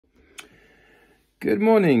Good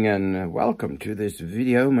morning and welcome to this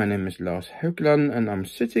video. My name is Lars Haukeland and I'm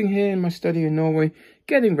sitting here in my study in Norway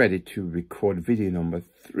getting ready to record video number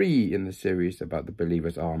 3 in the series about the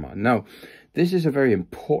believer's armor. Now, this is a very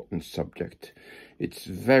important subject. It's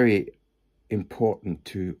very important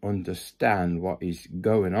to understand what is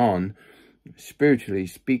going on, spiritually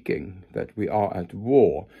speaking, that we are at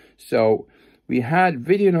war. So we had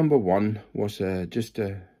video number 1 was just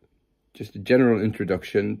a general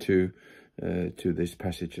introduction to this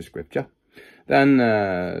passage of scripture. Then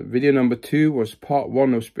video number 2 was part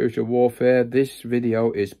 1 of spiritual warfare. This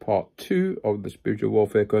video is part 2 of the spiritual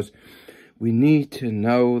warfare, because we need to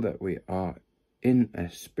know that we are in a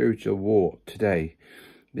spiritual war today.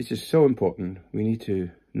 This is so important. We need to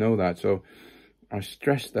know that. So I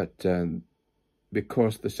stress that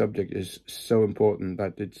because the subject is so important,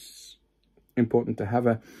 that it's important to have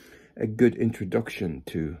a good introduction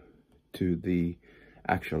to the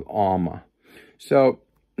actual armor. So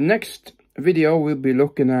next video we'll be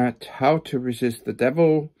looking at how to resist the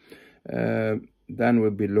devil. Then we'll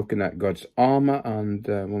be looking at God's armor, and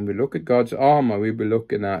when we look at God's armor, we'll be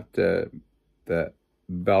looking at the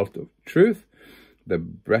belt of truth, the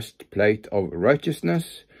breastplate of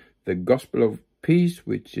righteousness, the gospel of peace,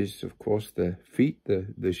 which is of course the feet,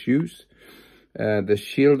 the shoes, the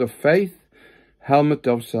shield of faith, helmet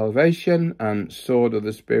of salvation, and sword of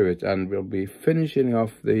the Spirit. And we'll be finishing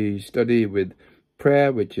off the study with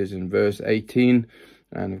prayer, which is in verse 18.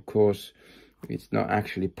 And of course, it's not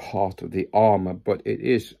actually part of the armor, but it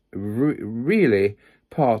is really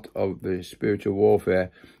part of the spiritual warfare.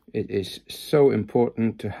 It is so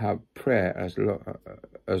important to have prayer as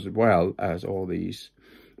well as all these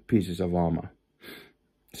pieces of armor.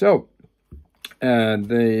 So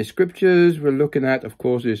the scriptures we're looking at, of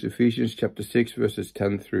course, is Ephesians chapter 6 verses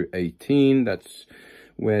 10 through 18. That's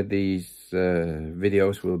where these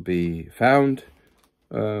videos will be found,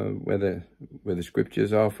 where the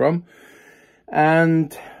scriptures are from.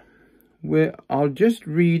 And I'll just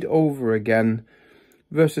read over again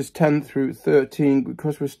verses 10 through 13,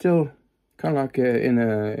 because we're still kind of like in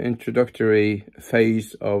an introductory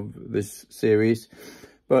phase of this series.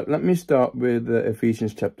 But let me start with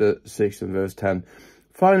Ephesians chapter 6 and verse 10.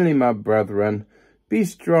 Finally, my brethren, be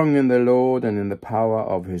strong in the Lord and in the power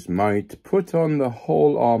of his might. Put on the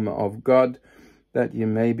whole armor of God, that ye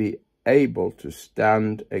may be able to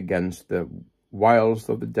stand against the wiles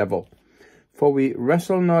of the devil. For we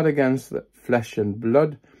wrestle not against the flesh and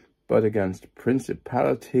blood, but against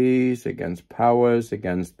principalities, against powers,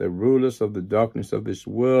 against the rulers of the darkness of this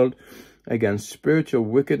world, against spiritual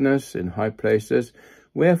wickedness in high places.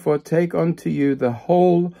 Wherefore take unto you the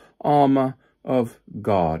whole armor of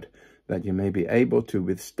God, that you may be able to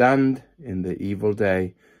withstand in the evil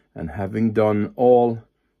day, and having done all,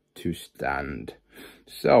 to stand.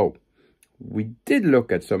 So we did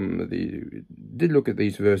look at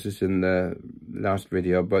these verses in the last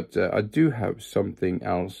video, but I do have something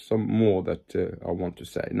else, some more that I want to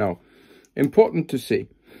say. Now, important to see,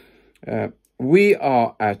 we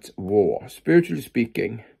are at war, spiritually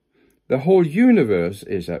speaking. The whole universe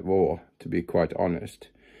is at war, to be quite honest.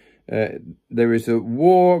 There is a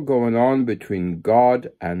war going on between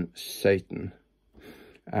God and Satan.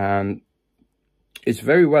 And it's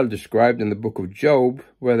very well described in the book of Job,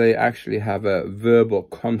 where they actually have a verbal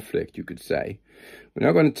conflict, you could say. We're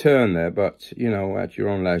not going to turn there, but, you know, at your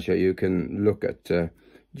own leisure, you can look at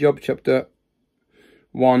Job chapter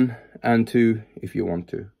 1 and 2 if you want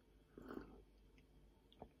to.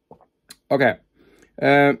 Okay.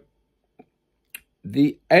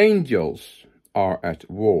 The angels are at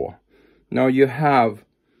war. Now you have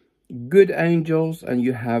good angels and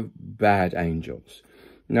you have bad angels.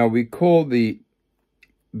 Now we call the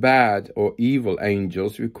bad or evil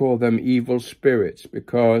angels, we call them evil spirits,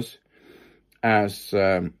 because as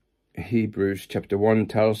Hebrews chapter 1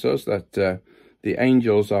 tells us, that the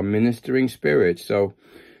angels are ministering spirits. So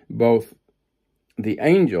both the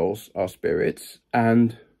angels are spirits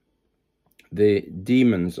and the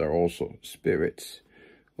demons are also spirits,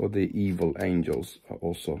 or the evil angels are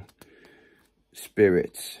also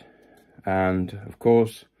spirits. And of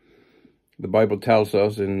course, the Bible tells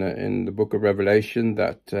us in the book of Revelation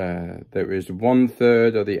that there is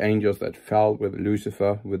 1/3 of the angels that fell with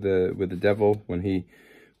Lucifer, with the devil, when he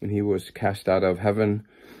was cast out of heaven.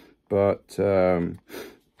 But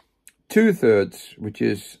 2/3, which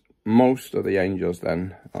is most of the angels,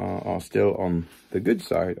 then are still on the good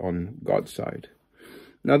side, on God's side.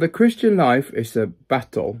 Now, the Christian life is a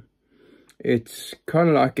battle. It's kind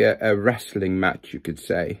of like a wrestling match, you could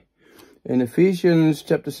say. In Ephesians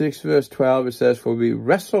chapter 6, verse 12, it says, for we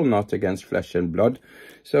wrestle not against flesh and blood.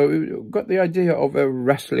 So we've got the idea of a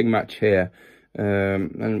wrestling match here.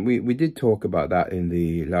 And we did talk about that in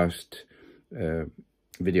the last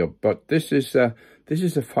video, but this is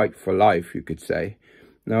a fight for life, you could say.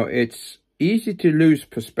 Now, it's easy to lose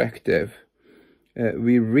perspective.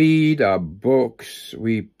 We read our books,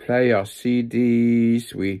 we play our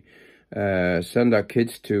CDs, we send our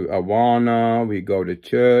kids to Awana, we go to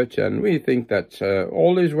church, and we think that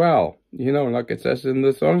all is well. You know, like it says in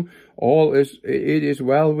the song, it is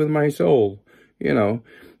well with my soul, you know.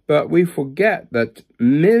 But we forget that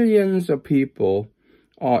millions of people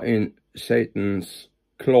are in Satan's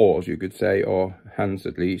claws, you could say, or hands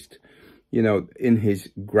at least, you know, in his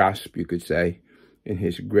grasp, you could say, in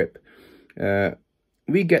his grip.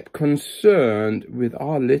 We get concerned with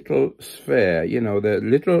our little sphere, you know, the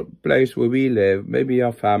little place where we live, maybe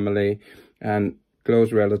our family and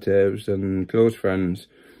close relatives and close friends,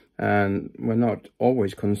 and we're not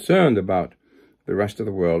always concerned about the rest of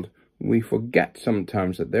the world. We forget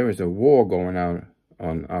sometimes that there is a war going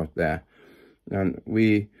on out there, and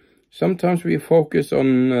sometimes we focus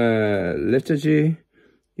on liturgy,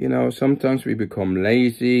 you know, sometimes we become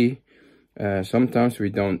lazy. Sometimes we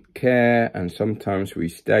don't care, and sometimes we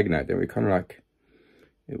stagnate, and we kind of like,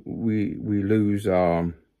 we lose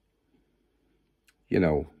our, you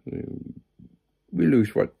know, we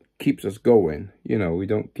lose what keeps us going, you know, we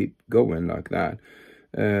don't keep going like that.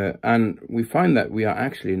 And we find that we are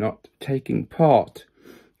actually not taking part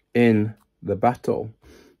in the battle.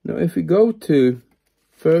 Now, if we go to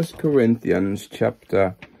 1 Corinthians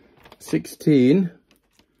chapter 16,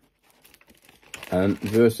 and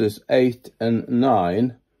verses 8 and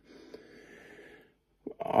 9.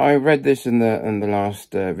 I read this in the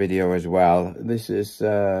last video as well. This is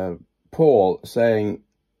Paul saying,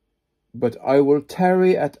 "But I will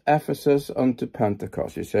tarry at Ephesus unto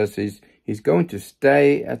Pentecost." He says he's going to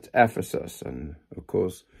stay at Ephesus. And of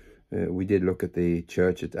course, we did look at the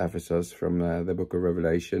church at Ephesus from the book of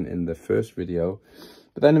Revelation in the first video.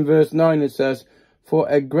 But then in verse 9 it says, "For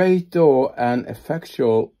a great door and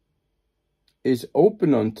effectual is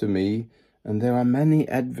open unto me, and there are many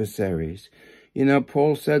adversaries." You know,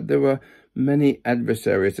 Paul said there were many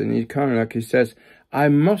adversaries, and he says, I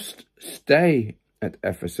must stay at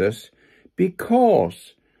Ephesus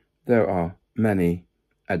because there are many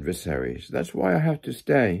adversaries. That's why I have to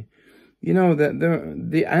stay. You know,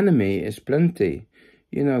 the enemy is plenty.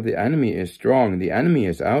 You know, the enemy is strong. The enemy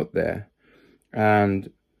is out there.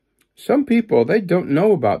 And some people, they don't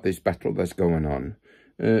know about this battle that's going on.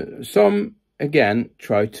 Some, again,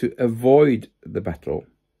 try to avoid the battle.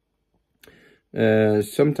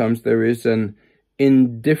 Sometimes there is an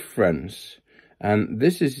indifference, and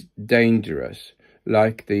this is dangerous,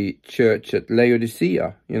 like the church at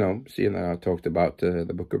Laodicea. You know, seeing that I talked about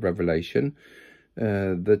the book of Revelation,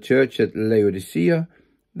 the church at Laodicea,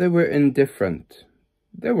 they were indifferent.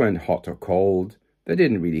 They weren't hot or cold. They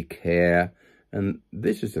didn't really care, and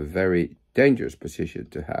this is a very dangerous position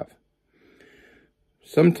to have.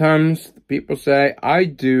 Sometimes people say, I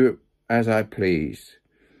do as I please.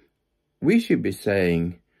 We should be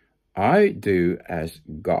saying, I do as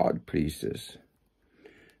God pleases.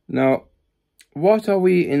 Now, what are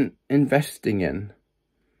we investing in?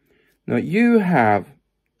 Now, you have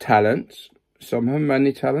talents. Some have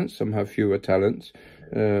many talents, some have fewer talents.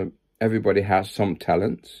 Everybody has some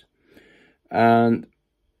talents. And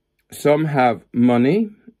some have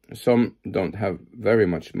money, some don't have very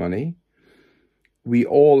much money. We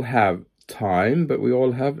all have time, but we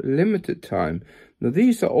all have limited time. Now,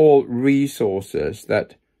 these are all resources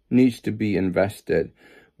that needs to be invested.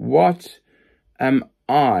 What am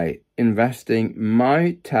I investing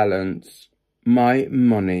my talents, my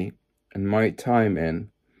money, and my time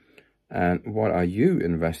in? And what are you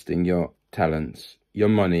investing your talents, your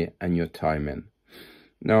money, and your time in?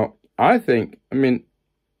 Now, I mean,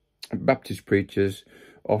 Baptist preachers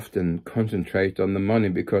often concentrate on the money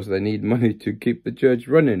because they need money to keep the church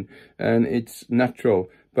running, and it's natural.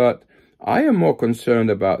 But I am more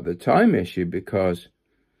concerned about the time issue, because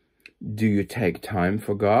do you take time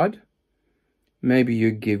for God? Maybe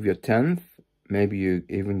you give your tenth. Maybe you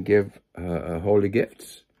even give holy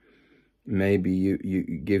gifts. Maybe you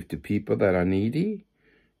give to people that are needy.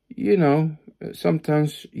 You know,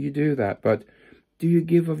 sometimes you do that, but do you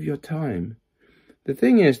give of your time? The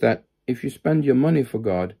thing is that if you spend your money for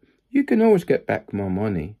God, you can always get back more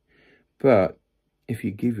money. But if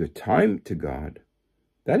you give your time to God,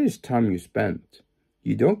 that is time you spent.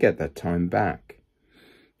 You don't get that time back.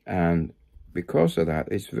 And because of that,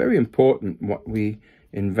 it's very important what we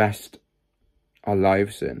invest our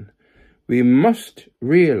lives in. We must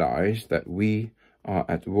realize that we are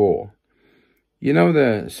at war. You know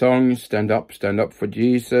the song, stand up for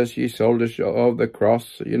Jesus, ye soldiers of the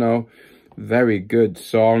cross, you know. very good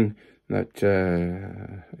song that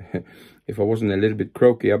if I wasn't a little bit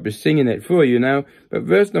croaky, I'd be singing it for you now. But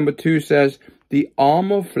verse number 2 says, "The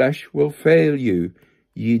arm of flesh will fail you.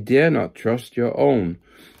 Ye dare not trust your own."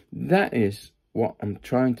 That is what I'm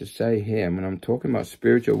trying to say here when I'm talking about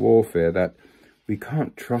spiritual warfare, that we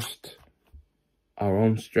can't trust our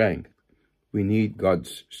own strength. We need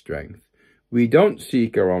God's strength. We don't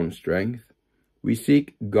seek our own strength. We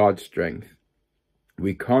seek God's strength.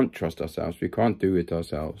 We can't trust ourselves. We can't do it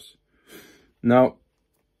ourselves. Now,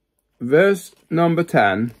 verse number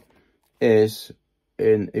 10 is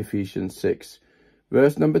in Ephesians 6.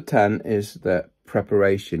 Verse number 10 is the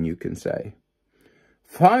preparation, you can say.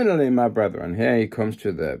 "Finally, my brethren," here he comes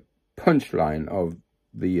to the punchline of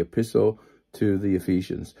the epistle to the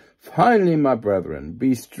Ephesians. "Finally, my brethren,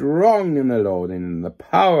 be strong in the Lord and in the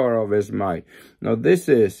power of his might." Now, this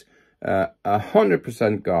is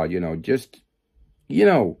 100% God, just,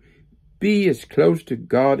 be as close to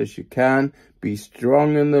God as you can. Be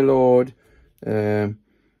strong in the Lord.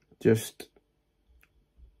 Just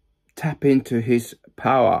tap into his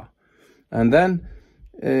power. And then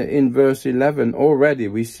in verse 11, already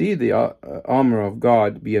we see the armor of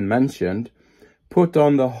God being mentioned. "Put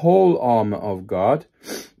on the whole armor of God,"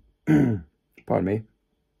 pardon me,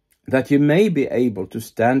 "that you may be able to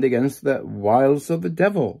stand against the wiles of the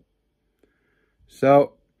devil."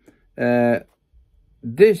 So,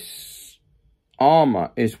 this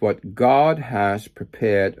armor is what God has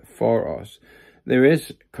prepared for us. There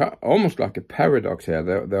is almost like a paradox here.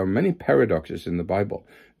 There are many paradoxes in the Bible.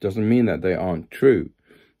 Doesn't mean that they aren't true.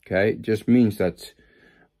 Okay, it just means that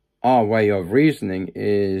our way of reasoning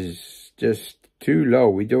is just too low.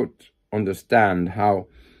 We don't understand how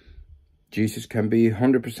Jesus can be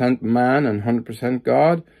 100% man and 100%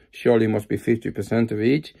 God. Surely must be 50% of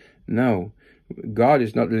each. No, God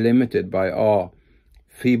is not limited by our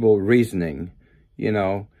feeble reasoning.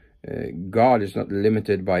 God is not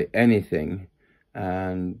limited by anything.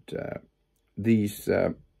 And these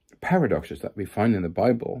paradoxes that we find in the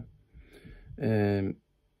Bible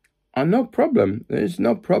are no problem. There's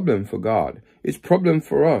no problem for God. It's problem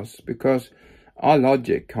for us because our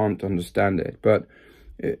logic can't understand it. But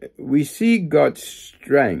we see God's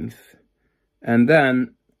strength, and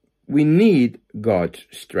then we need God's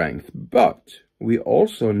strength. But we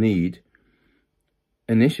also need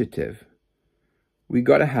initiative. We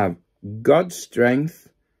got to have God's strength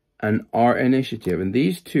and our initiative, and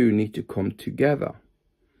these two need to come together.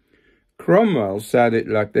 Cromwell said it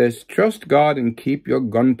like this: "Trust God and keep your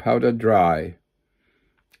gunpowder dry."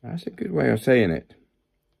 That's a good way of saying it.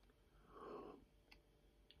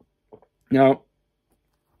 Now,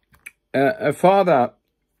 a father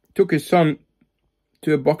took his son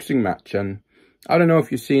to a boxing match, and I don't know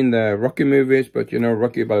if you've seen the Rocky movies, but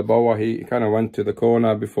Rocky Balboa, he kind of went to the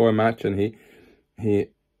corner before a match, and he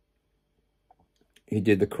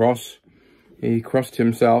did the cross. He crossed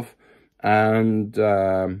himself, and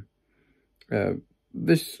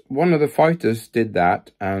this one of the fighters did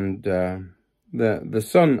that, and the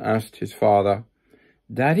son asked his father,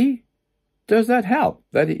 "Daddy, does that help?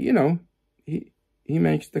 That he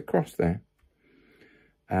makes the cross there?"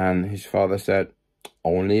 And his father said,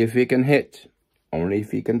 "Only if he can hit, only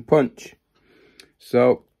if he can punch."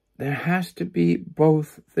 So there has to be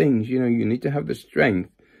both things. You need to have the strength,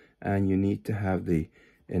 and you need to have the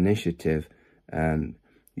initiative, and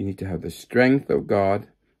you need to have the strength of God,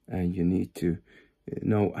 and you need to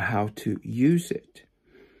know how to use it.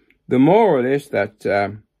 The moral is that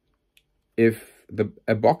if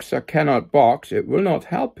a boxer cannot box, it will not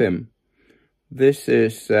help him. This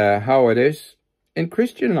is how it is in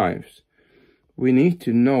Christian lives. We need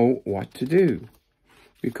to know what to do.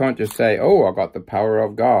 We can't just say, "Oh, I got the power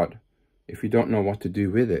of God," if we don't know what to do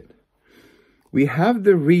with it. We have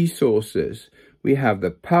the resources, we have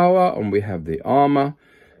the power, and we have the armor,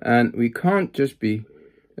 and we can't just be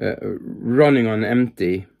running on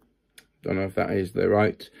empty. Don't know if that is the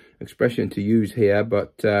right expression to use here,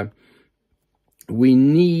 but we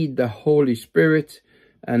need the Holy Spirit,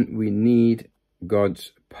 and we need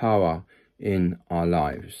God's power in our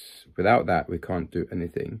lives. Without that, we can't do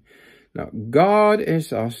anything. Now, God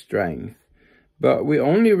is our strength, but we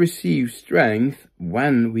only receive strength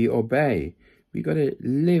when we obey. We got to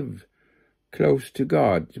live close to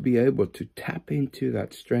God to be able to tap into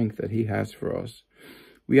that strength that he has for us.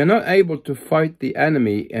 We are not able to fight the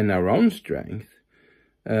enemy in our own strength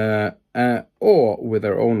or with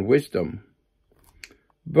our own wisdom.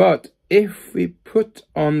 But if we put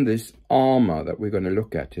on this armor that we're going to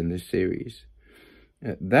look at in this series,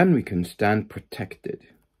 then we can stand protected.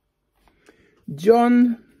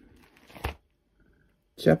 John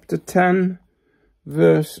chapter 10,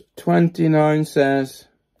 verse 29 says,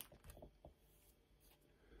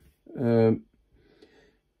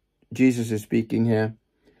 Jesus is speaking here,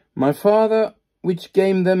 "My Father, which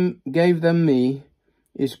gave them me,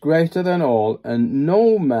 is greater than all, and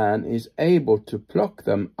no man is able to pluck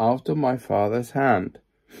them out of my Father's hand."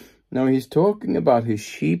 Now, he's talking about his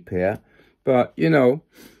sheep here, but, you know,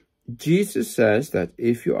 Jesus says that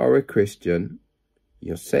if you are a Christian,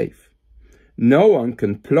 you're safe. No one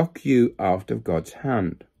can pluck you out of God's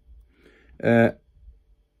hand.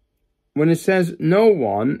 When it says no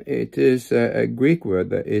one, it is a Greek word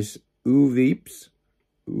that is uvipes.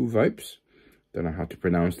 Don't know how to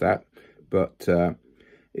pronounce that, but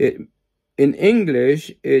in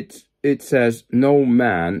English it says no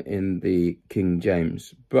man in the King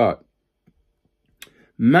James, but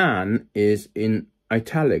man is in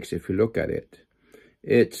italics if you look at it.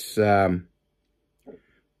 It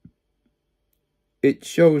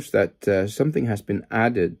shows that something has been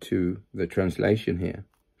added to the translation here.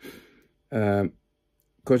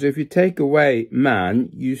 Because if you take away man,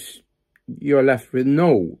 you're left with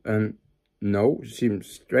no, and no seems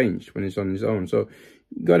strange when it's on its own. So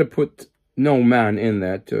you got to put no man in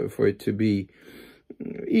there for it to be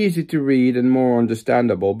easy to read and more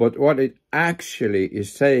understandable. But what it actually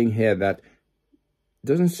is saying here, that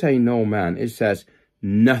doesn't say no man, it says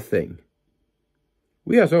nothing.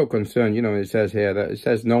 We are so concerned, you know, it says here that it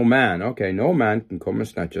says no man. Okay, no man can come and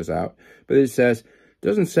snatch us out. But it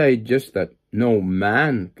doesn't say just that no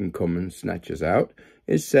man can come and snatch us out.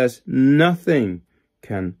 It says nothing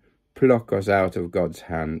can pluck us out of God's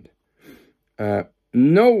hand.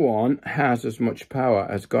 No one has as much power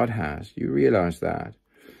as God has. You realize that.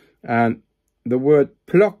 And the word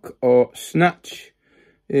pluck or snatch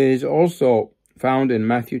is also found in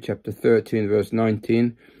Matthew chapter 13, verse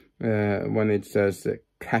 19, when it says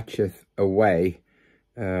catcheth away.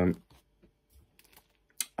 I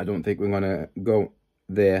don't think we're going to go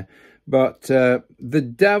there. But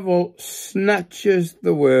the devil snatches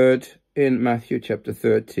the word in Matthew chapter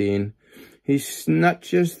 13. He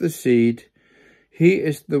snatches the seed. He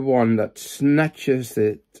is the one that snatches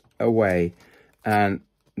it away. And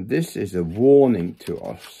this is a warning to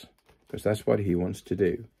us, because that's what he wants to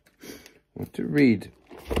do. I want to read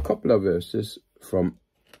a couple of verses from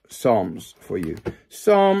Psalms for you.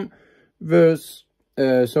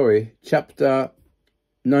 Chapter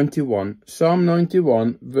 91. Psalm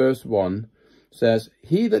 91, verse 1 says,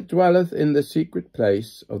 "He that dwelleth in the secret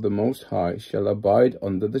place of the Most High shall abide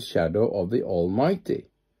under the shadow of the Almighty."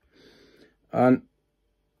 And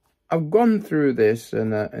I've gone through this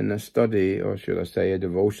in a study, or should I say a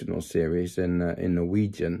devotional series in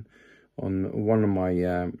Norwegian on one of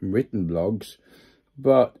my written blogs.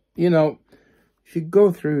 But, you know, if you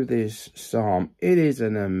go through this psalm, it is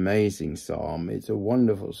an amazing psalm. It's a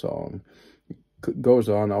wonderful song. It goes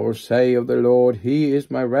on, "I will say of the Lord, he is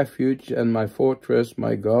my refuge and my fortress,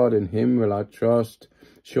 my God, in him will I trust.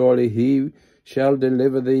 Surely he shall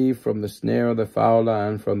deliver thee from the snare of the fowler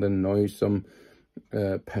and from the noisome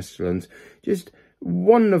pestilence." Just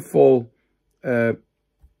wonderful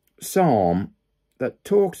psalm that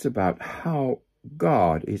talks about how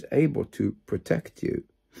God is able to protect you.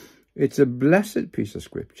 It's a blessed piece of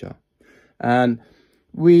scripture, and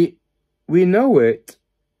we know it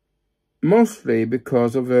mostly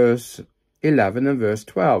because of verse 11 and verse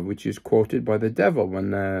 12, which is quoted by the devil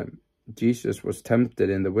when Jesus was tempted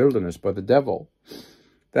in the wilderness by the devil.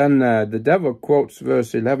 Then the devil quotes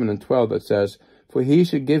verse 11 and 12 that says, "For he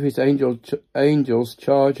should give his angels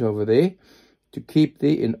charge over thee, to keep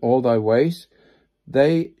thee in all thy ways.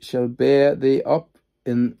 They shall bear thee up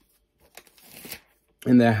in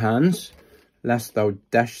their hands, lest thou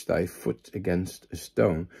dash thy foot against a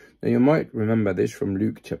stone." Now you might remember this from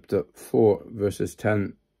Luke chapter 4, verses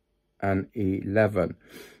 10 and 11.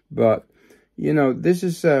 But, you know, this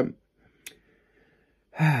is...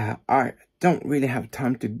 I don't really have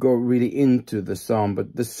time to go really into the psalm,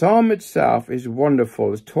 but the psalm itself is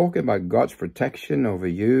wonderful. It's talking about God's protection over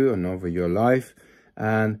you and over your life.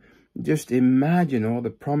 And just imagine all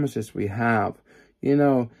the promises we have. You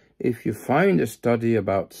know, if you find a study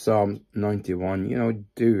about Psalm 91, you know,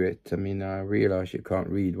 do it. I mean, I realize you can't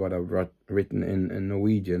read what I've written in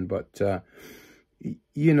Norwegian, but,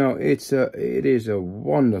 you know, it is a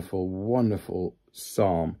wonderful, wonderful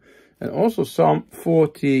psalm. And also Psalm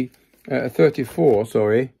 34,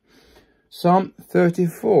 sorry. Psalm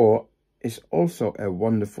 34 is also a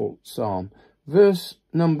wonderful psalm. Verse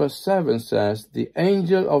number 7 says, "The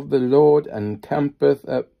angel of the Lord encampeth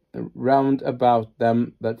round about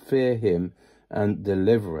them that fear him, and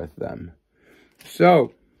delivereth them."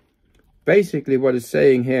 So basically what it's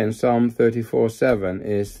saying here in Psalm 34:7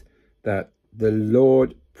 is that the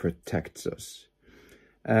Lord protects us.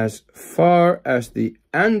 As far as the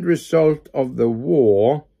end result of the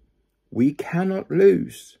war, we cannot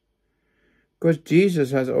lose, because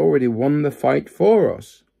Jesus has already won the fight for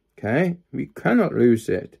us. Okay, we cannot lose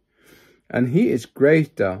it, and he is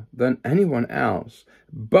greater than anyone else.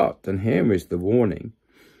 But, and here is the warning,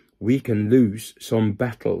 we can lose some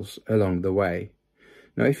battles along the way.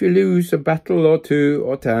 Now, if you lose a battle or 2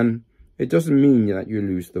 or 10, it doesn't mean that you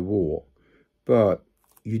lose the war, but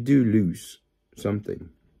you do lose something.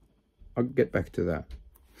 I'll get back to that.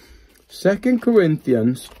 2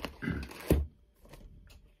 Corinthians,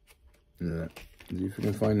 see if we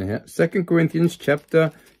can find it here. 2 Corinthians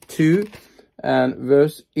chapter 2 and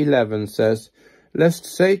verse 11 says, "Lest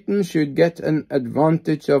Satan should get an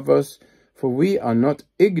advantage of us, for we are not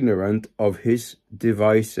ignorant of his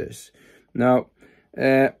devices." Now,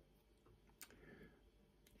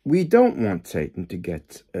 we don't want Satan to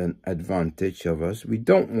get an advantage of us. We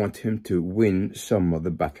don't want him to win some of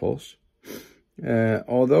the battles.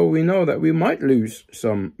 Although we know that we might lose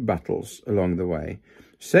some battles along the way.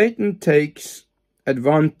 Satan takes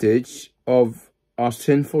advantage of our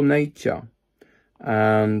sinful nature,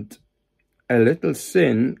 and a little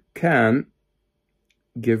sin can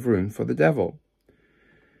give room for the devil.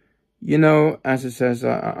 You know, as it says,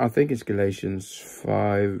 I think it's Galatians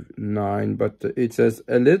 5:9, but it says,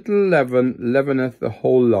 "A little leaven leaveneth the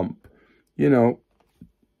whole lump." You know,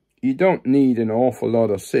 you don't need an awful lot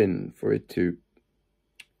of sin for it to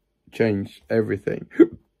change everything.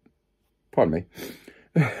 Pardon me.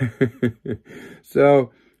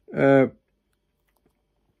 So, a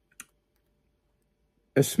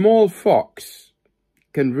small fox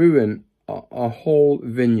can ruin a whole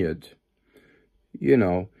vineyard. You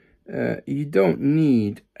know, you don't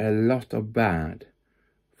need a lot of bad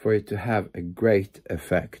for it to have a great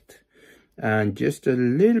effect. And just a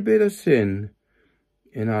little bit of sin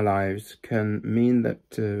in our lives can mean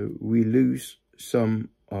that we lose some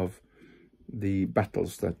of the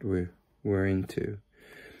battles that we're into.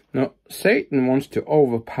 Now, Satan wants to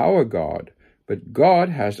overpower God, but God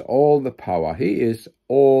has all the power. He is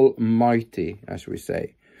almighty, as we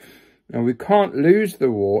say. Now, we can't lose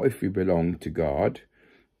the war if we belong to God,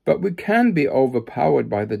 but we can be overpowered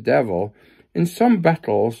by the devil in some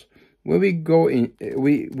battles where we go in,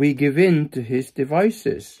 we give in to his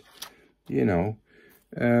devices. You know,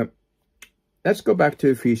 let's go back to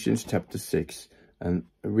Ephesians chapter 6 and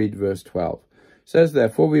read verse 12. It says,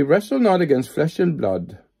 "Therefore we wrestle not against flesh and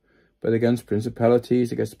blood, but against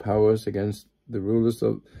principalities, against powers, against the rulers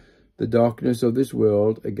of the darkness of this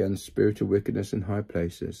world, against spiritual wickedness in high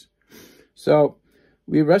places." So,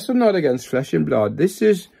 we wrestle not against flesh and blood. This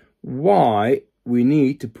is why we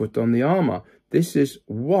need to put on the armor. This is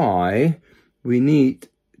why we need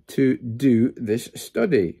to do this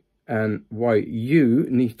study, and why you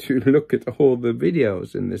need to look at all the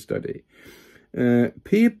videos in this study.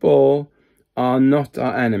 People are not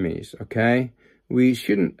our enemies, okay? We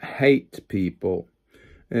shouldn't hate people.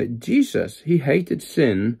 Jesus, he hated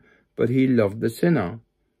sin, but he loved the sinner.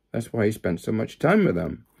 That's why he spent so much time with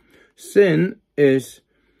them. Sin is,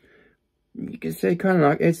 you can say, kind of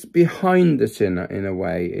like, it's behind the sinner in a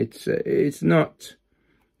way. It's not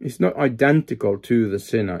identical to the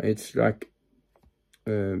sinner. It's like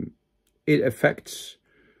it affects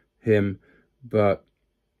him, but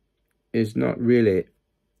it's not really.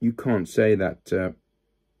 You can't say that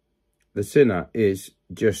the sinner is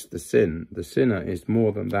just the sin. The sinner is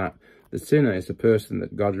more than that. The sinner is a person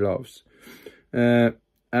that God loves.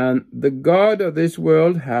 And the God of this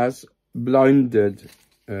world has blinded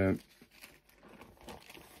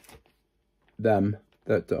them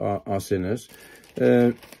that are sinners.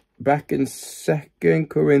 Back in 2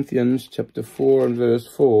 Corinthians chapter 4 and verse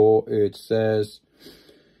 4, it says,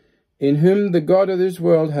 "In whom the God of this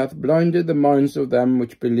world hath blinded the minds of them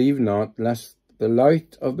which believe not, lest the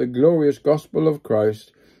light of the glorious gospel of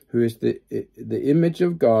Christ, who is the image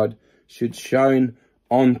of God, should shine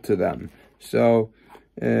onto them." So,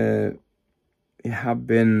 you have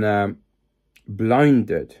been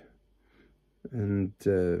blinded and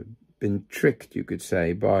been tricked, you could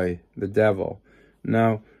say, by the devil.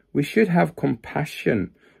 Now, we should have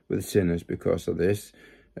compassion with sinners because of this.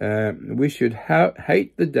 We should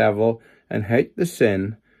hate the devil and hate the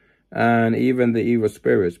sin and even the evil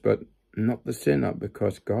spirits, but not the sinner,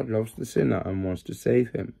 because God loves the sinner and wants to save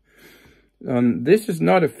him. And this is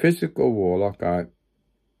not a physical war, like I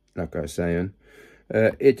was saying.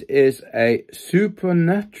 It is a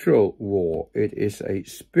supernatural war. It is a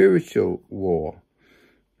spiritual war.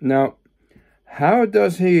 Now, how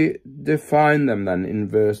does he define them then in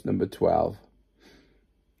verse number 12?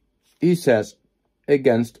 He says,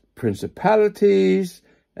 "Against principalities,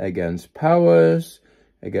 against powers,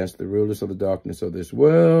 against the rulers of the darkness of this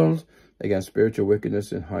world, against spiritual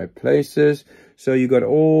wickedness in high places. So you got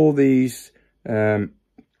all these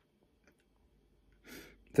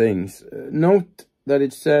things. Note that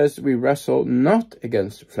it says we wrestle not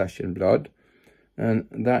against flesh and blood, and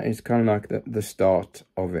that is kind of like the start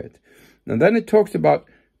of it. And then it talks about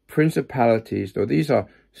principalities, though these are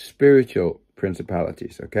spiritual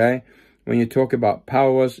principalities, okay? When you talk about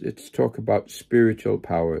powers, it's talk about spiritual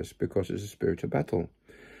powers, because it's a spiritual battle.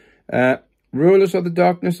 Rulers of the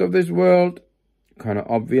darkness of this world, kind of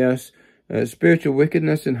obvious. Spiritual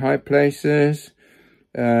wickedness in high places.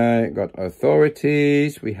 Got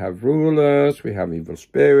authorities, we have rulers, we have evil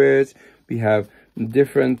spirits, we have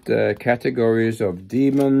different categories of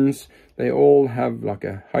demons. They all have like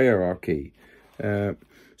a hierarchy.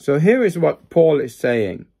 So here is what Paul is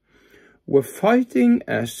saying. We're fighting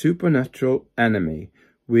a supernatural enemy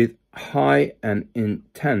with high and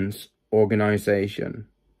intense organization.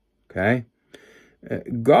 Okay?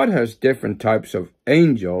 God has different types of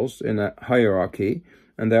angels in a hierarchy,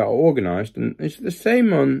 and they are organized, and it's the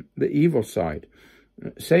same on the evil side.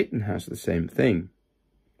 Satan has the same thing.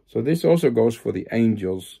 So this also goes for the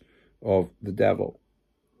angels of the devil,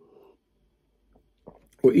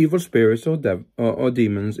 or evil spirits, or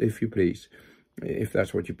demons, if you please, if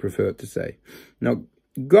that's what you prefer to say. Now,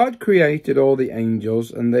 God created all the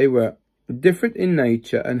angels, and they were different in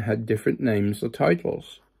nature and had different names or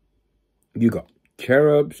titles. You got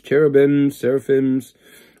cherubs, cherubims, seraphims,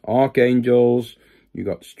 archangels. You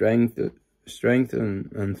got strength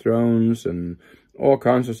and thrones and all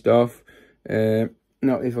kinds of stuff.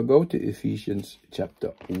 Now, if I go to Ephesians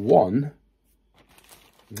chapter 1,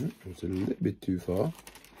 it's a little bit too far.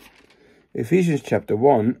 Ephesians chapter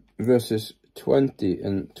 1, verses 20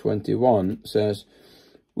 and 21 says,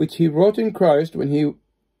 which he wrought in Christ when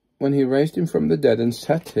he raised him from the dead and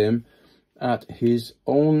set him at his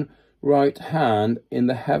own right hand in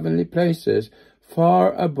the heavenly places,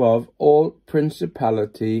 far above all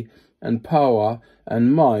principality and power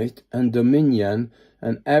and might and dominion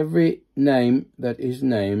and every name that is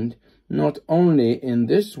named, not only in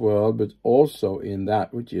this world, but also in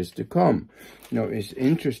that which is to come. You know, it's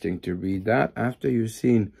interesting to read that after you've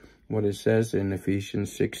seen what it says in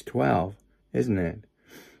Ephesians 6:12, isn't it?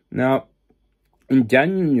 Now, in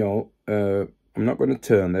Daniel, I'm not going to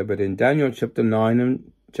turn there, but in Daniel chapter 9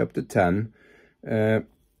 and chapter 10,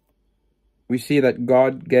 we see that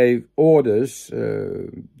God gave orders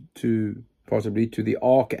possibly to the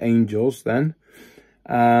archangels then.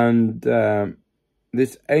 And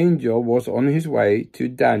this angel was on his way to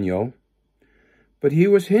Daniel, but he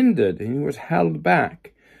was hindered and he was held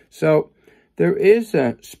back. So there is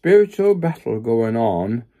a spiritual battle going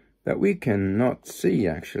on that we cannot see,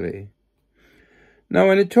 actually. Now,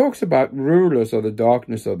 when it talks about rulers of the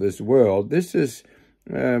darkness of this world, this is,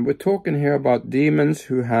 we're talking here about demons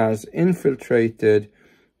who has infiltrated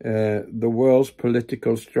the world's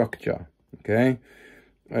political structure, okay?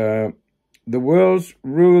 The world's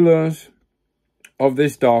rulers of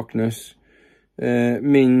this darkness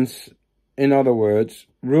means, in other words,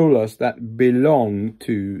 rulers that belong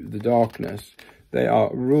to the darkness. They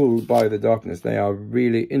are ruled by the darkness. They are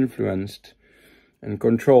really influenced and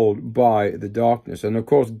controlled by the darkness. And of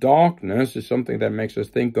course, darkness is something that makes us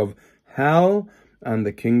think of hell and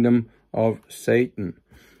the kingdom of Satan.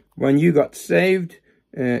 When you got saved,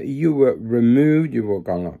 you were removed, you were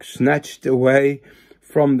kind of snatched away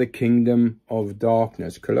from the kingdom of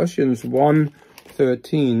darkness. Colossians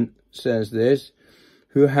 1:13 says this,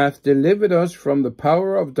 who hath delivered us from the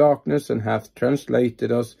power of darkness and hath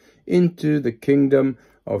translated us into the kingdom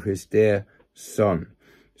of his dear Son.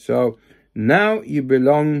 So now you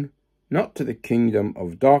belong not to the kingdom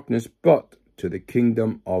of darkness, but to the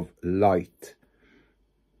kingdom of light.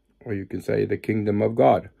 Or you can say the kingdom of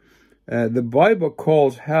God. The Bible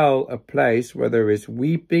calls hell a place where there is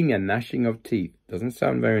weeping and gnashing of teeth. Doesn't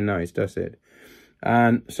sound very nice, does it?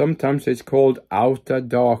 And sometimes it's called outer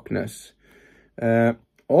darkness.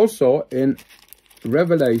 Also in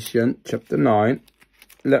Revelation chapter 9,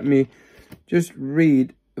 let me just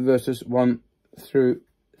read verses 1 through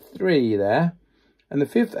 3 there. And the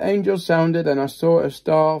fifth angel sounded, and I saw a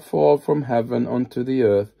star fall from heaven unto the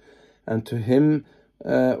earth, and to him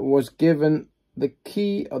was given the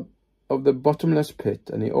key of the bottomless pit.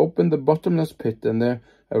 And he opened the bottomless pit, and there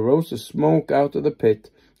arose a smoke out of the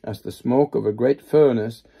pit, as the smoke of a great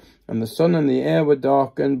furnace. And the sun and the air were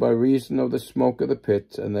darkened by reason of the smoke of the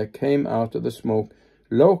pit. And there came out of the smoke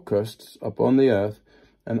locusts upon the earth,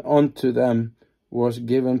 and unto them was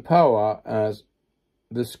given power, as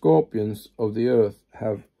the scorpions of the earth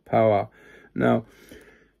have power. Now,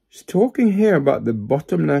 It's talking here about the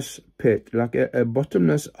bottomless pit, like a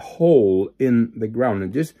bottomless hole in the ground.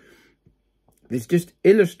 And this just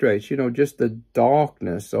illustrates, you know, just the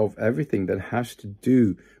darkness of everything that has to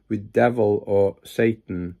do with devil or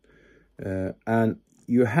Satan. And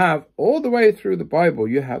you have, all the way through the Bible,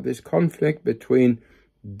 you have this conflict between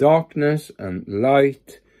darkness and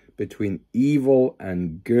light, between evil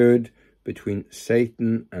and good, between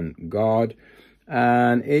Satan and God.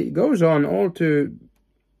 And it goes on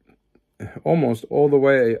almost all the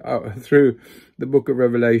way out through the book of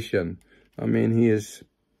Revelation. I mean, he is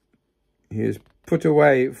put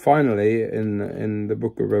away finally in the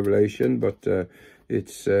book of Revelation, but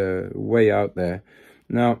it's way out there.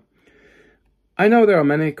 Now, I know there are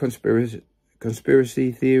many conspiracy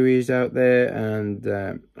theories out there,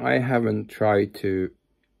 and I haven't tried to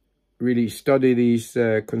really study these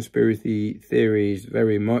conspiracy theories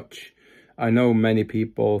very much. I know many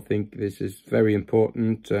people think this is very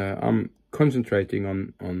important. I'm concentrating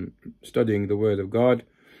on studying the Word of God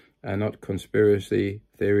and not conspiracy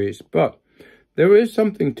theories, but there is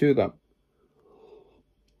something to that.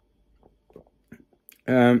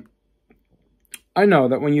 I know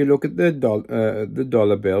that when you look at the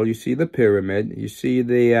dollar bill, you see the pyramid, you see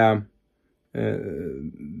the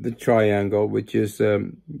triangle, which is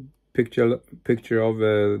picture of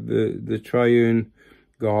the triune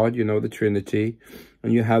God, you know, the Trinity,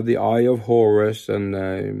 and you have the eye of Horus, and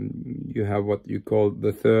you have what you call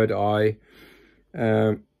the third eye.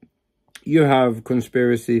 You have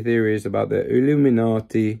conspiracy theories about the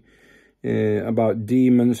Illuminati, about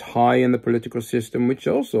demons high in the political system, which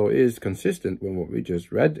also is consistent with what we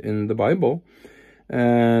just read in the Bible.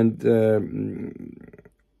 And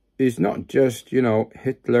it's not just, you know,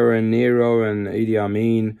 Hitler and Nero and Idi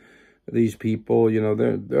Amin, these people, you know,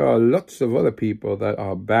 there are lots of other people that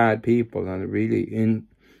are bad people and are really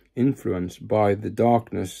influenced by the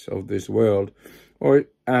darkness of this world, or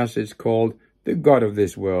as it's called, the God of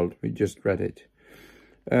this world. We just read it.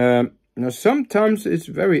 Now, sometimes it's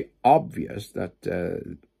very obvious that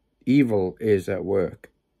evil is at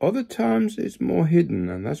work. Other times it's more hidden,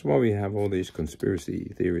 and that's why we have all these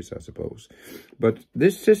conspiracy theories, I suppose. But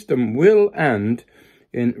this system will end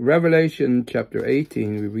in Revelation chapter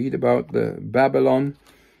 18. We read about the Babylon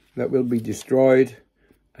that will be destroyed,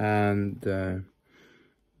 and the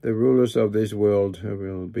rulers of this world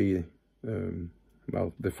will be,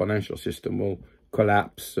 well, the financial system will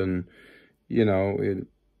collapse, and, you know,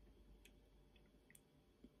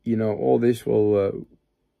 all this will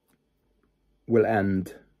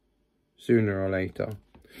end sooner or later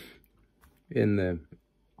in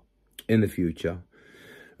the future.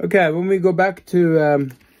 Okay, when we go back to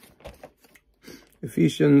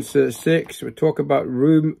Ephesians 6, we talk about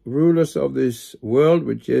rulers of this world,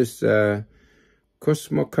 which is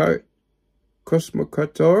Cosmocator.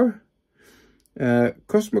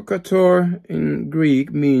 Cosmocator in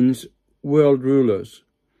Greek means world rulers.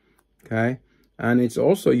 Okay, and it's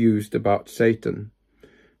also used about Satan.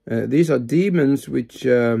 These are demons which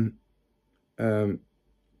who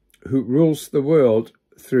rules the world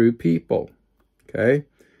through people. Okay,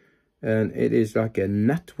 and it is like a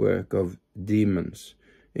network of demons,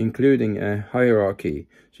 including a hierarchy.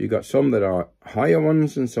 So you got some that are higher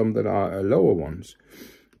ones and some that are lower ones.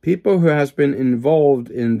 People who has been involved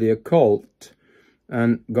in the occult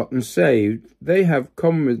and gotten saved, they have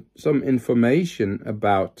come with some information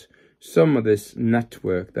about some of this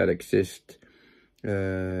network that exists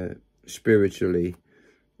spiritually.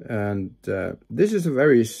 And this is a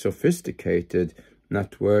very sophisticated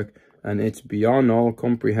network, and it's beyond all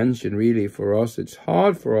comprehension, really, for us. It's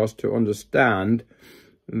hard for us to understand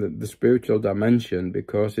the spiritual dimension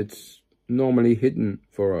because it's normally hidden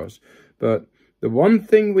for us. But the one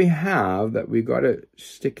thing we have that we got to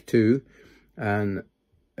stick to and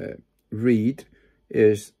read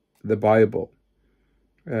is the Bible.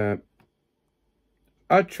 I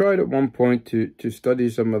tried at one point to study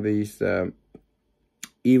some of these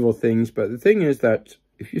evil things, but the thing is that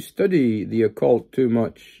if you study the occult too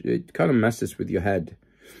much, it kind of messes with your head.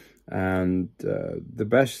 And the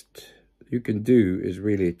best you can do is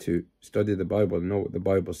really to study the Bible and know what the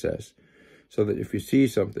Bible says, so that if you see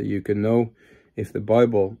something, you can know if the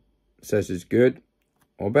Bible says it's good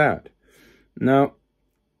or bad. Now,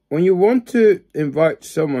 when you want to invite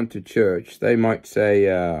someone to church, they might say,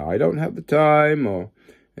 I don't have the time, or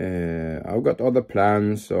I've got other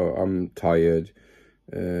plans, or I'm tired.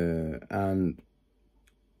 And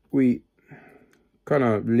we kind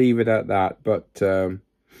of leave it at that. But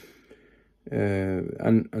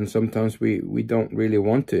and sometimes we don't really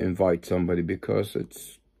want to invite somebody because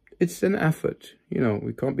it's an effort, you know,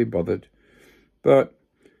 we can't be bothered. But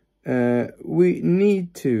we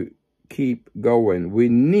need to keep going. We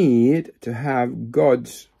need to have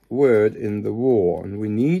God's word in the war, and we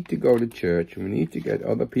need to go to church, and we need to get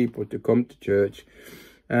other people to come to church.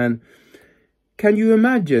 And can you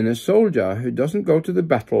imagine a soldier who doesn't go to the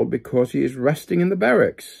battle because he is resting in the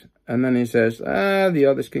barracks, and then he says, the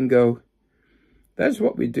others can go? That's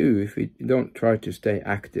what we do if we don't try to stay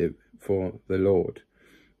active for the Lord.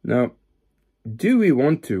 Now, do we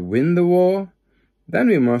want to win the war? Then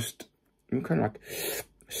we must kind of like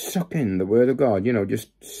suck in the word of God, you know, just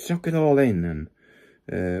suck it all in. And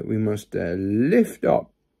we must lift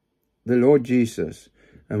up the Lord Jesus,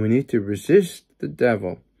 and we need to resist the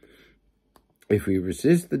devil. If we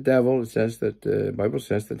resist the devil, it says that the Bible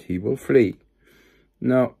says that he will flee.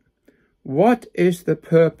 Now, what is the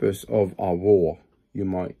purpose of our war, you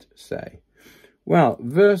might say? Well,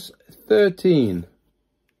 verse 13.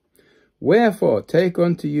 Wherefore, take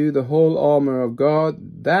unto you the whole armour of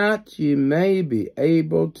God, that ye may be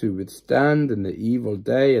able to withstand in the evil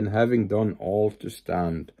day, and having done all to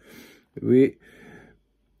stand. I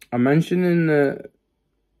mentioned in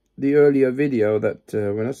the earlier video that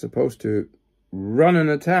we're not supposed to run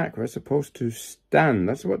and attack. We're supposed to stand.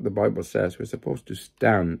 That's what the Bible says. We're supposed to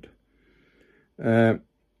stand. And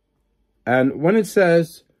when it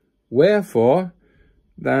says, wherefore,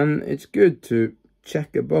 then it's good to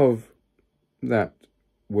check above that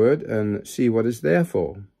word and see what it's there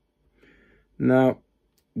for. Now,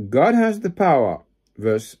 God has the power,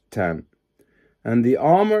 verse 10, and the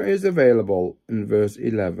armor is available in verse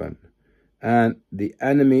 11, and the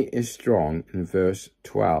enemy is strong in verse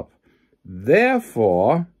 12.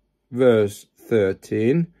 Therefore, verse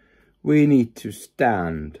 13, we need to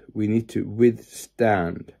stand. We need to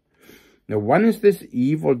withstand. Now, when is this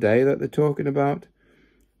evil day that they're talking about?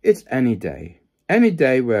 It's any day. Any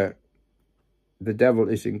day where the devil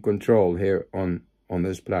is in control here on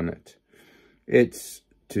this planet. It's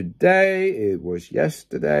today, it was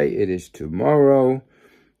yesterday, it is tomorrow.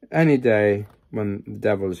 Any day when the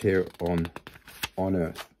devil is here on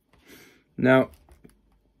earth. Now,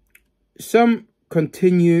 some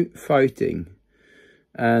continue fighting.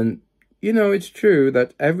 And, you know, it's true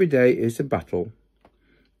that every day is a battle.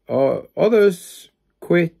 Or others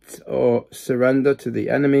quit or surrender to the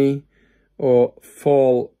enemy or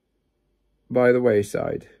fall by the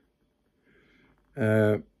wayside.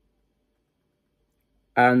 And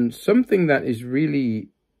something that is really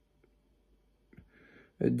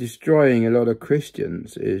destroying a lot of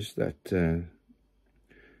Christians is that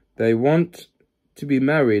they want to be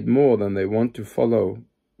married more than they want to follow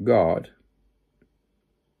God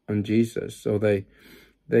and Jesus. So they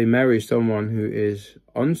marry someone who is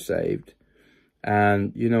unsaved.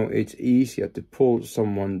 And, you know, it's easier to pull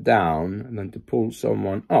someone down than to pull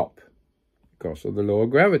someone up because of the law of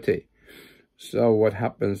gravity. So what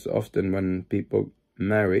happens often when people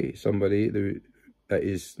marry somebody that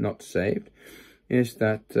is not saved is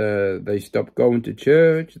that they stop going to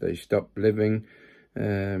church, they stop living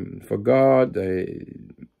for God,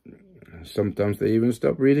 sometimes they even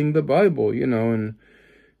stop reading the Bible, you know,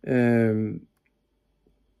 and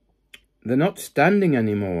they're not standing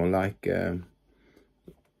anymore, like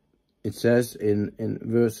it says in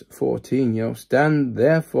verse 14, you know, stand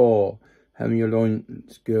therefore, having your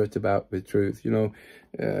loins girt about with truth. You know,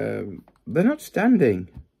 they're not standing.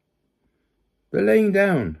 They're laying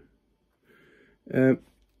down. In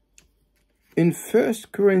 1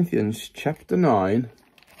 Corinthians chapter 9,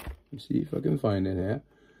 let me see if I can find it here.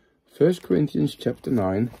 1 Corinthians chapter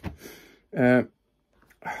 9,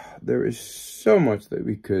 there is so much that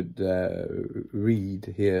we could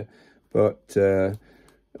read here, but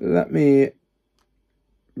let me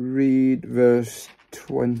read verse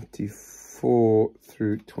 24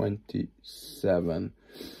 through 27.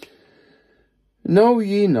 Know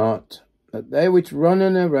ye not that they which run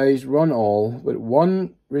in a race run all, but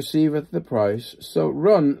one receiveth the prize? So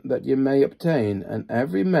run that ye may obtain. And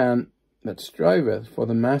every man that striveth for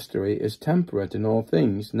the mastery is temperate in all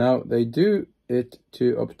things. Now they do it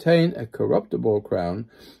to obtain a corruptible crown,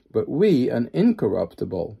 but we an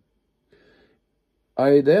incorruptible.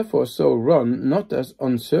 I therefore so run, not as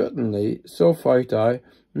uncertainly, so fight I,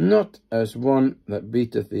 not as one that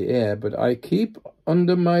beateth the air, but I keep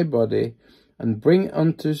under my body, and bring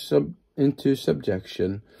into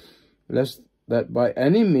subjection, lest that by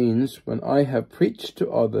any means, when I have preached to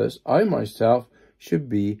others, I myself should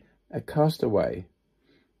be a castaway.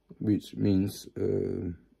 Which means,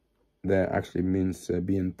 there actually means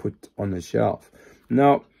being put on a shelf.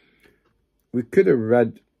 Now, we could have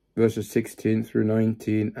read verses 16 through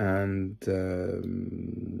 19, and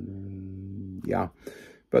yeah,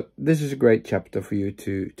 but this is a great chapter for you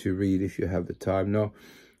to read if you have the time. Now,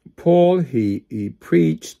 Paul, he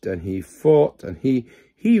preached and he fought and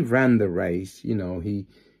he ran the race. You know,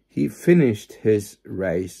 he finished his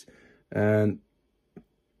race, and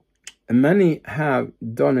many have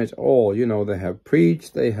done it all. You know, they have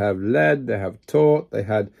preached, they have led, they have taught, they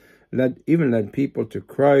had even led people to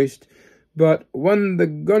Christ. But when the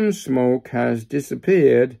gun smoke has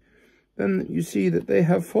disappeared, then you see that they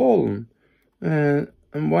have fallen. And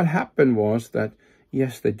what happened was that,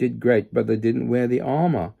 yes, they did great, but they didn't wear the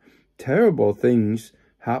armor. Terrible things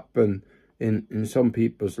happen in some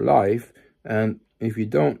people's life, and if you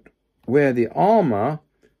don't wear the armor,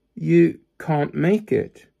 you can't make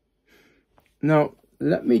it. Now,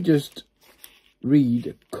 let me just read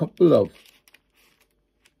a couple of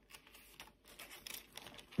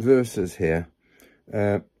verses here.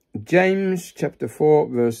 James chapter 4,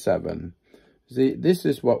 verse 7. See, this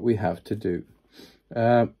is what we have to do.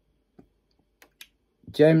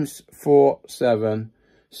 James 4, 7.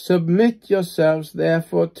 Submit yourselves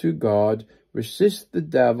therefore to God, resist the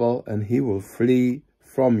devil, and he will flee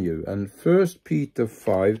from you. And 1 Peter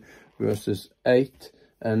 5, verses 8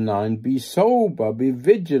 and 9. Be sober, be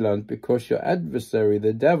vigilant, because your adversary,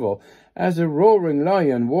 the devil, as a roaring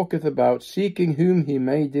lion, walketh about, seeking whom he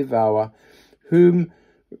may devour, whom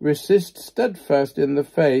resist steadfast in the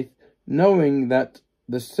faith, knowing that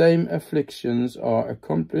the same afflictions are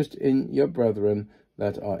accomplished in your brethren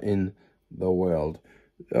that are in the world.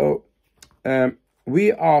 So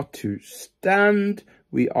we are to stand,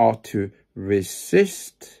 we are to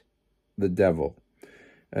resist the devil.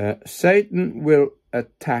 Satan will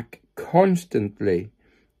attack constantly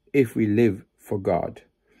if we live for God.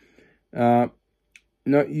 Now,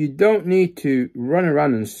 you don't need to run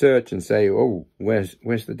around and search and say, oh, where's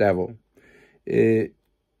the devil? If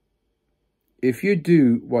you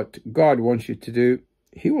do what God wants you to do,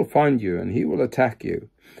 he will find you and he will attack you.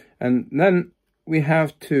 And then we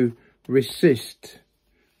have to resist.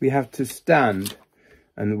 We have to stand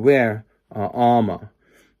and wear our armor.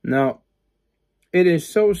 Now, it is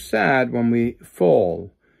so sad when we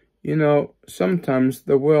fall. You know, sometimes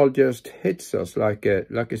the world just hits us like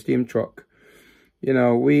a steam truck. You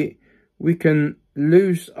know, we can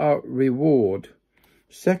lose our reward.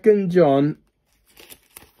 2 John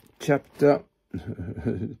chapter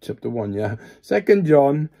 1, yeah. 2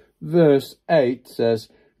 John verse 8 says,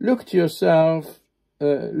 Look to yourselves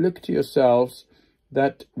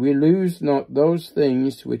that we lose not those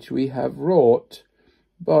things which we have wrought,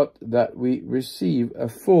 but that we receive a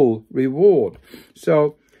full reward.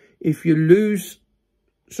 So if you lose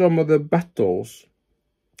some of the battles,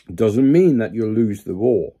 doesn't mean that you'll lose the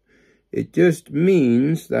war. It just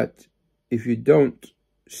means that if you don't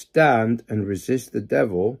stand and resist the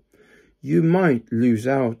devil, you might lose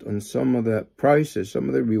out on some of the prizes, some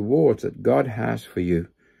of the rewards that God has for you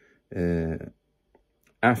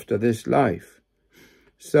after this life.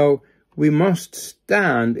 So we must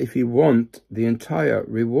stand if we want the entire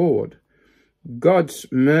reward. God's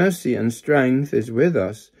mercy and strength is with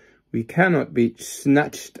us. We cannot be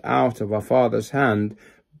snatched out of our Father's hand,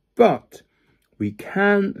 but we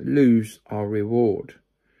can lose our reward.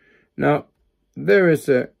 Now, there is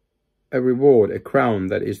a reward, a crown,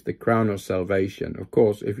 that is the crown of salvation. Of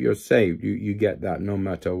course, if you're saved, you get that no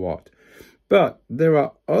matter what. But there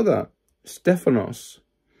are other Stephanos,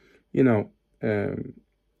 you know,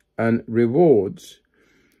 and rewards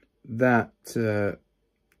that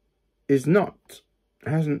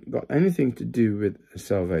hasn't got anything to do with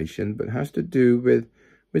salvation, but has to do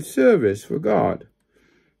with service for God.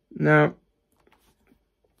 Now,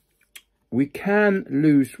 we can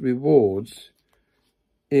lose rewards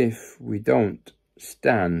if we don't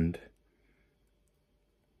stand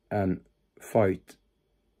and fight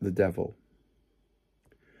the devil.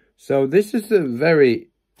 So this is a very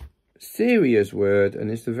serious word,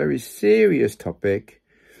 and it's a very serious topic.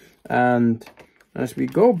 And as we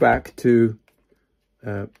go back to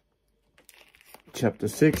chapter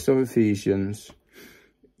 6 of Ephesians,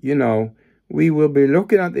 you know, we will be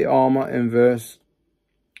looking at the armor in verse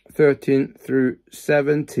 13 through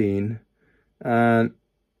 17, and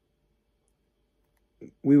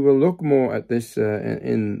we will look more at this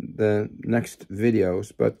in the next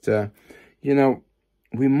videos. But you know,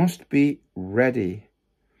 we must be ready.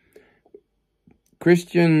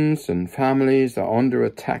 Christians and families are under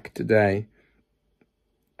attack today,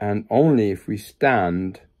 and only if we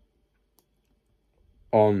stand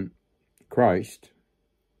on Christ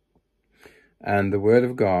and the Word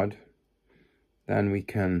of God, then we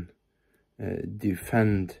can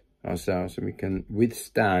defend ourselves, and we can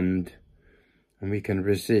withstand, and we can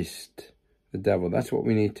resist the devil. That's what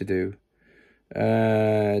we need to do.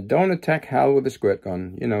 Don't attack hell with a squirt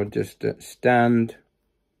gun. You know, just stand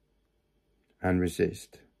and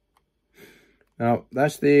resist. Now,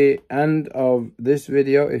 that's the end of this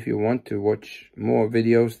video. If you want to watch more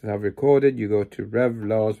videos that I've recorded, you go to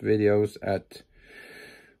Lars videos at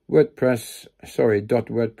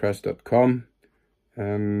wordpress.com.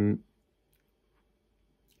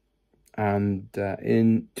 And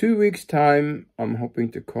in 2 weeks' time, I'm hoping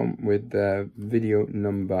to come with video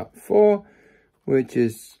number 4, which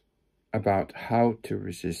is about how to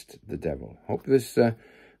resist the devil. Hope this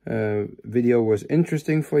video was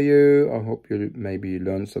interesting for you. I hope you maybe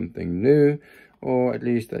learned something new, or at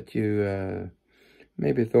least that you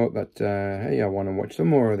maybe thought that, hey, I want to watch some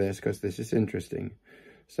more of this because this is interesting.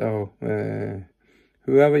 So,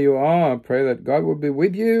 whoever you are, I pray that God will be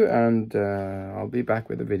with you, and I'll be back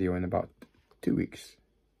with a video in about 2 weeks.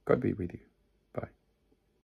 God be with you.